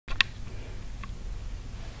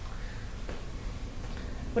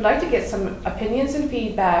would like to get some opinions and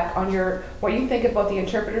feedback on what you think about the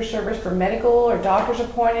interpreter service for medical or doctor's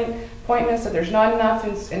appointments, that there's not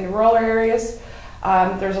enough in rural areas.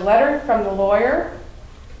 There's a letter from the lawyer,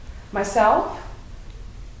 myself,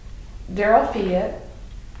 Daryl Fiat.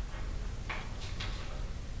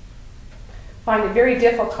 Find it very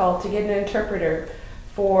difficult to get an interpreter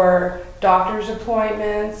for doctor's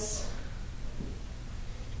appointments,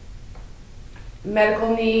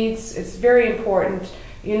 medical needs. It's very important.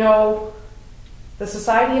 You know, the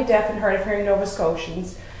Society of Deaf and Hard of Hearing Nova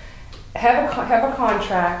Scotians have a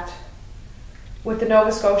contract with the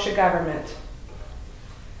Nova Scotia government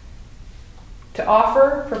to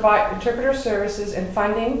provide interpreter services and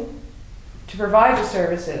funding to provide the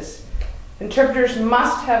services. Interpreters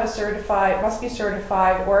must be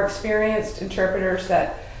certified or experienced interpreters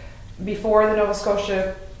that before the Nova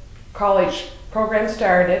Scotia College program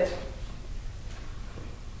started.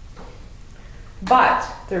 But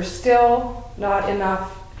there's still not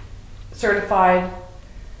enough certified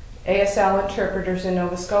ASL interpreters in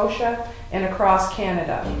Nova Scotia and across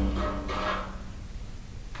Canada.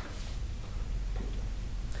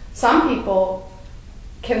 Some people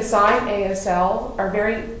can sign ASL, are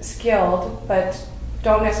very skilled, but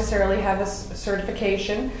don't necessarily have a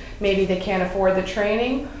certification. Maybe they can't afford the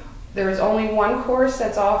training. There is only one course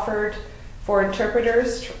that's offered for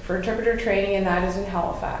interpreters, for interpreter training, and that is in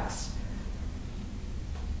Halifax.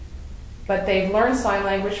 But they've learned sign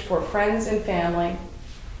language for friends and family.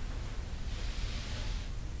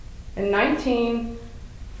 In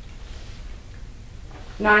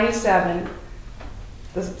 1997,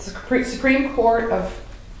 the Supreme Court of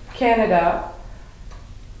Canada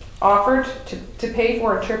offered to pay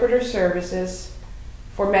for interpreter services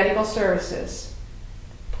for medical services.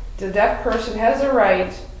 The deaf person has a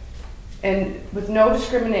right, and with no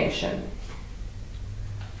discrimination.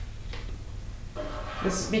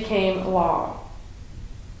 This became law.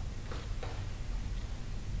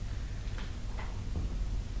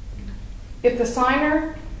 If the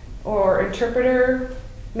signer or interpreter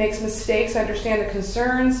makes mistakes, understand the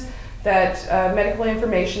concerns that medical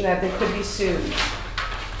information, that they could be sued.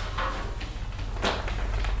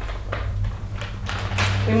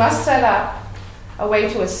 We must set up a way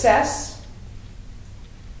to assess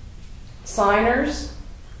signers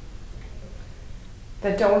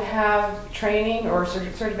that don't have training or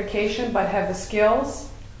certification but have the skills,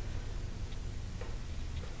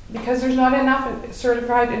 because there's not enough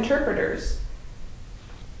certified interpreters.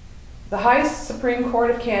 The highest Supreme Court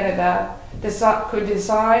of Canada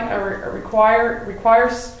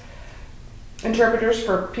requires interpreters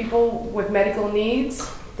for people with medical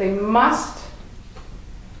needs. They must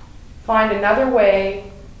find another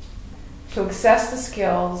way to assess the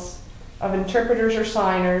skills of interpreters or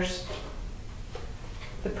signers.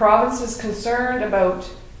 The province is concerned about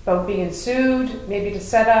being sued, maybe to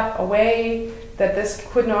set up a way that this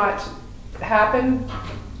could not happen.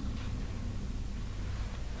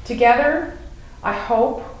 Together, I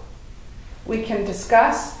hope we can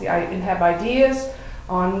discuss and have ideas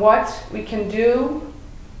on what we can do.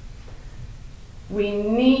 We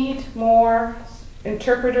need more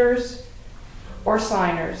interpreters or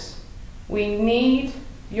signers. We need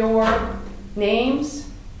your names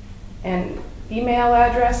and email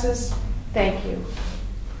addresses. Thank you.